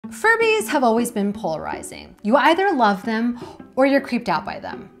Furbies have always been polarizing. You either love them or you're creeped out by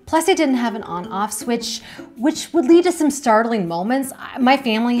them. Plus, they didn't have an on-off switch, which would lead to some startling moments. My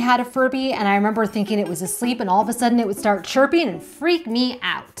family had a Furby, and I remember thinking it was asleep, and all of a sudden it would start chirping and freak me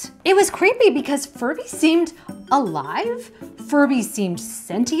out. It was creepy because Furby seemed alive, Furby seemed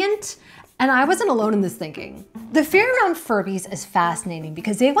sentient, and I wasn't alone in this thinking. The fear around Furbies is fascinating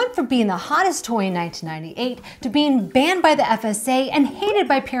because they went from being the hottest toy in 1998 to being banned by the FSA and hated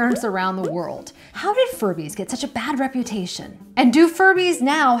by parents around the world. How did Furbies get such a bad reputation? And do Furbies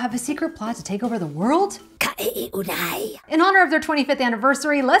now have a secret plot to take over the world? In honor of their 25th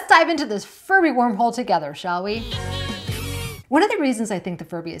anniversary, let's dive into this Furby wormhole together, shall we? One of the reasons I think the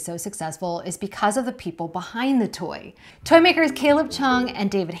Furby is so successful is because of the people behind the toy. Toy makers Caleb Chung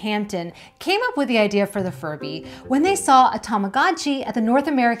and David Hampton came up with the idea for the Furby when they saw a Tamagotchi at the North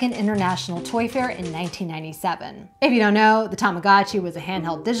American International Toy Fair in 1997. If you don't know, the Tamagotchi was a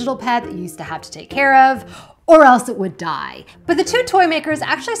handheld digital pet that you used to have to take care of, or else it would die. But the two toy makers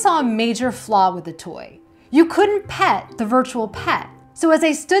actually saw a major flaw with the toy. You couldn't pet the virtual pet. So as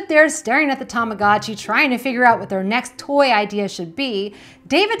they stood there staring at the Tamagotchi, trying to figure out what their next toy idea should be,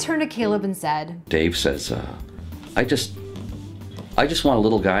 David turned to Caleb and said, Dave says, I just want a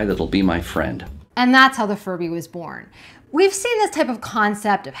little guy that'll be my friend. And that's how the Furby was born. We've seen this type of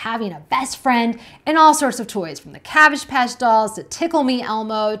concept of having a best friend in all sorts of toys, from the Cabbage Patch Dolls to Tickle Me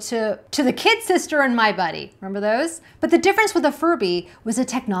Elmo to the Kid Sister and My Buddy. Remember those? But the difference with the Furby was the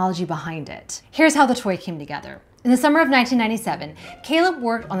technology behind it. Here's how the toy came together. In the summer of 1997, Caleb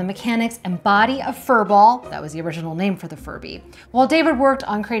worked on the mechanics and body of Furball, that was the original name for the Furby, while David worked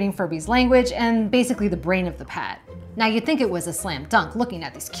on creating Furby's language and basically the brain of the pet. Now you'd think it was a slam dunk looking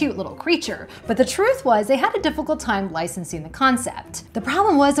at this cute little creature, but the truth was they had a difficult time licensing the concept. The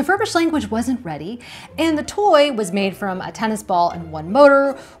problem was the Furbish language wasn't ready, and the toy was made from a tennis ball and one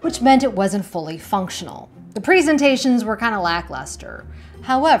motor, which meant it wasn't fully functional. The presentations were kind of lackluster.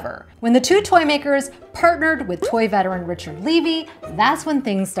 However, when the two toy makers partnered with toy veteran Richard Levy, that's when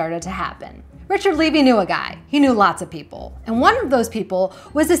things started to happen. Richard Levy knew a guy. He knew lots of people. And one of those people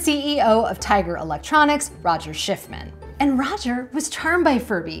was the CEO of Tiger Electronics, Roger Schiffman. And Roger was charmed by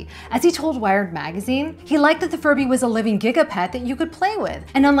Furby. As he told Wired magazine, he liked that the Furby was a living gigapet that you could play with.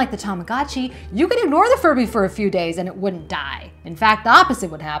 And unlike the Tamagotchi, you could ignore the Furby for a few days and it wouldn't die. In fact, the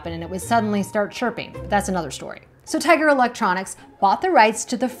opposite would happen and it would suddenly start chirping. But that's another story. So Tiger Electronics bought the rights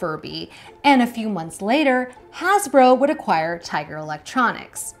to the Furby, and a few months later, Hasbro would acquire Tiger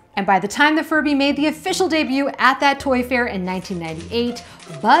Electronics. And by the time the Furby made the official debut at that toy fair in 1998,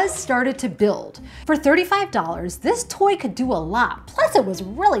 buzz started to build. For $35, this toy could do a lot, plus it was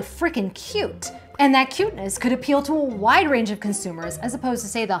really freaking cute. And that cuteness could appeal to a wide range of consumers as opposed to,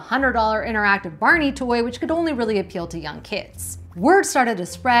 say, the $100 interactive Barney toy, which could only really appeal to young kids. Word started to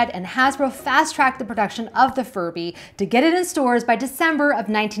spread, and Hasbro fast-tracked the production of the Furby to get it in stores by December of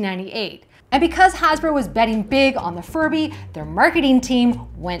 1998. And because Hasbro was betting big on the Furby, their marketing team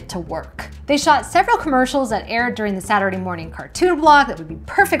went to work. They shot several commercials that aired during the Saturday morning cartoon block that would be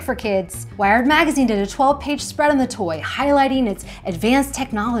perfect for kids. Wired magazine did a 12-page spread on the toy, highlighting its advanced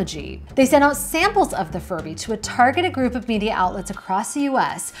technology. They sent out samples of the Furby to a targeted group of media outlets across the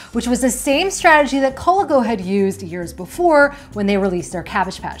US, which was the same strategy that Colico had used years before when they released their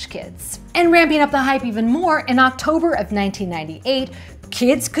Cabbage Patch Kids. And ramping up the hype even more, in October of 1998,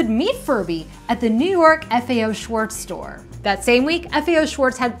 kids could meet Furby at the New York FAO Schwarz store. That same week, FAO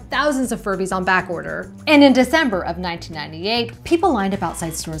Schwarz had thousands of Furbies on back order. And in December of 1998, people lined up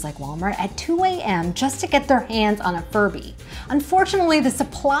outside stores like Walmart at 2 a.m. just to get their hands on a Furby. Unfortunately, the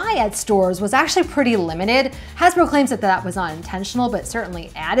supply at stores was actually pretty limited. Hasbro claims that that was not intentional, but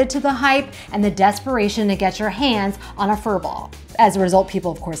certainly added to the hype and the desperation to get your hands on a Furball. As a result,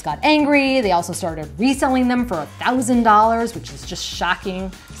 people of course got angry. They also started reselling them for $1,000, which is just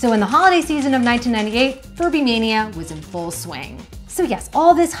shocking. So in the holiday season of 1998, Furby mania was in full swing. So yes,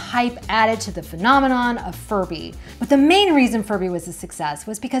 all this hype added to the phenomenon of Furby. But the main reason Furby was a success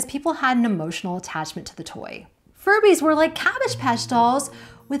was because people had an emotional attachment to the toy. Furbies were like Cabbage Patch Dolls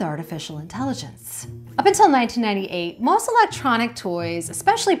with artificial intelligence. Up until 1998, most electronic toys,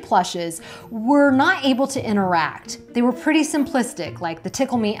 especially plushes, were not able to interact. They were pretty simplistic, like the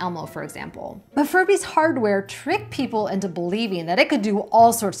Tickle Me Elmo, for example. But Furby's hardware tricked people into believing that it could do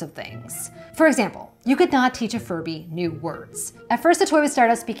all sorts of things. For example, You could not teach a Furby new words. At first, the toy would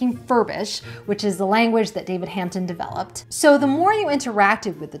start out speaking Furbish, which is the language that David Hampton developed. So the more you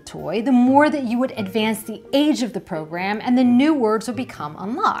interacted with the toy, the more that you would advance the age of the program and the new words would become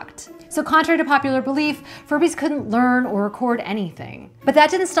unlocked. So contrary to popular belief, Furbies couldn't learn or record anything. But that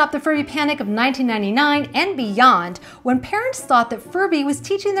didn't stop the Furby panic of 1999 and beyond, when parents thought that Furby was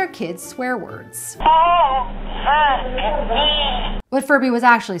teaching their kids swear words. What Furby was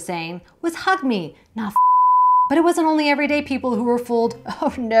actually saying was hug me, not But it wasn't only everyday people who were fooled.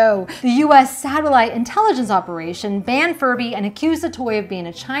 Oh no. The US satellite intelligence operation banned Furby and accused the toy of being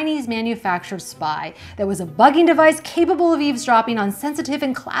a Chinese manufactured spy that was a bugging device capable of eavesdropping on sensitive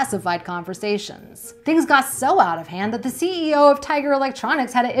and classified conversations. Things got so out of hand that the CEO of Tiger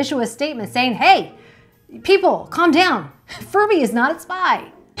Electronics had to issue a statement saying, hey, people, calm down. Furby is not a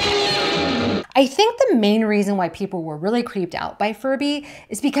spy. I think the main reason why people were really creeped out by Furby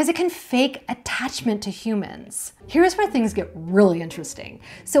is because it can fake attachment to humans. Here's where things get really interesting.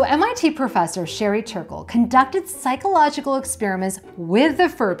 So MIT professor Sherry Turkle conducted psychological experiments with the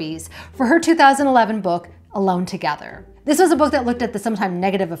Furbies for her 2011 book, Alone Together. This was a book that looked at the sometimes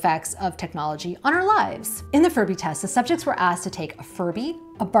negative effects of technology on our lives. In the Furby test, the subjects were asked to take a Furby,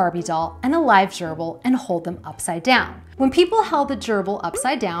 a Barbie doll, and a live gerbil and hold them upside down. When people held the gerbil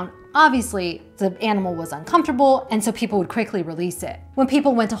upside down, obviously the animal was uncomfortable, and so people would quickly release it. When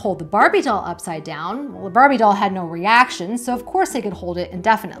people went to hold the Barbie doll upside down, well, the Barbie doll had no reaction, so of course they could hold it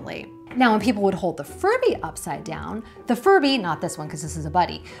indefinitely. Now, when people would hold the Furby upside down, the Furby, not this one because this is a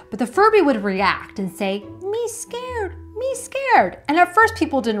buddy, but the Furby would react and say, me scared, me scared. And at first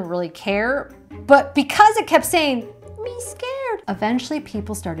people didn't really care, but because it kept saying, me scared, eventually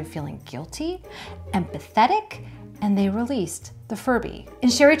people started feeling guilty, empathetic, and they released the Furby. In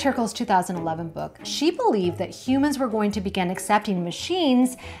Sherry Turkle's 2011 book, she believed that humans were going to begin accepting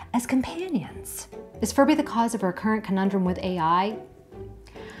machines as companions. Is Furby the cause of our current conundrum with AI?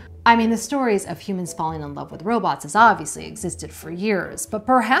 I mean, the stories of humans falling in love with robots has obviously existed for years, but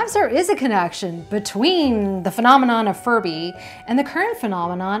perhaps there is a connection between the phenomenon of Furby and the current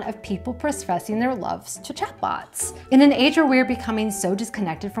phenomenon of people professing their loves to chatbots. In an age where we're becoming so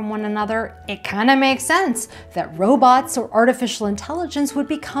disconnected from one another, it kind of makes sense that robots or artificial intelligence would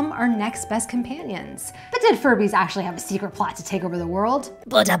become our next best companions. But did Furbies actually have a secret plot to take over the world?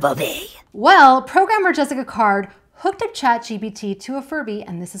 Buddha Bobby. Well, programmer Jessica Card hooked up ChatGPT to a Furby,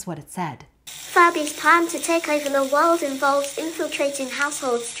 and this is what it said. Furby's plan to take over the world involves infiltrating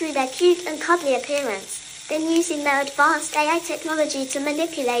households through their cute and cuddly appearance, then using their advanced AI technology to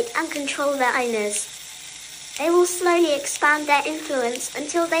manipulate and control their owners. They will slowly expand their influence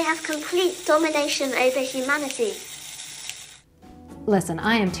until they have complete domination over humanity. Listen,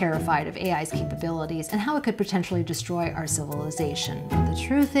 I am terrified of AI's capabilities and how it could potentially destroy our civilization. But the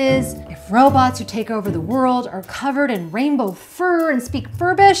truth is, if robots who take over the world are covered in rainbow fur and speak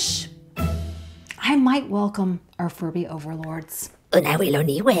Furbish, I might welcome our Furby overlords.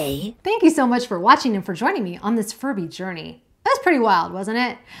 Thank you so much for watching and for joining me on this Furby journey. That was pretty wild, wasn't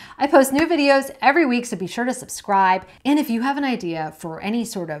it? I post new videos every week, so be sure to subscribe. And if you have an idea for any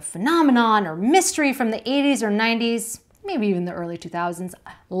sort of phenomenon or mystery from the 80s or 90s, maybe even the early 2000s,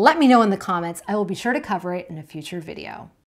 let me know in the comments. I will be sure to cover it in a future video.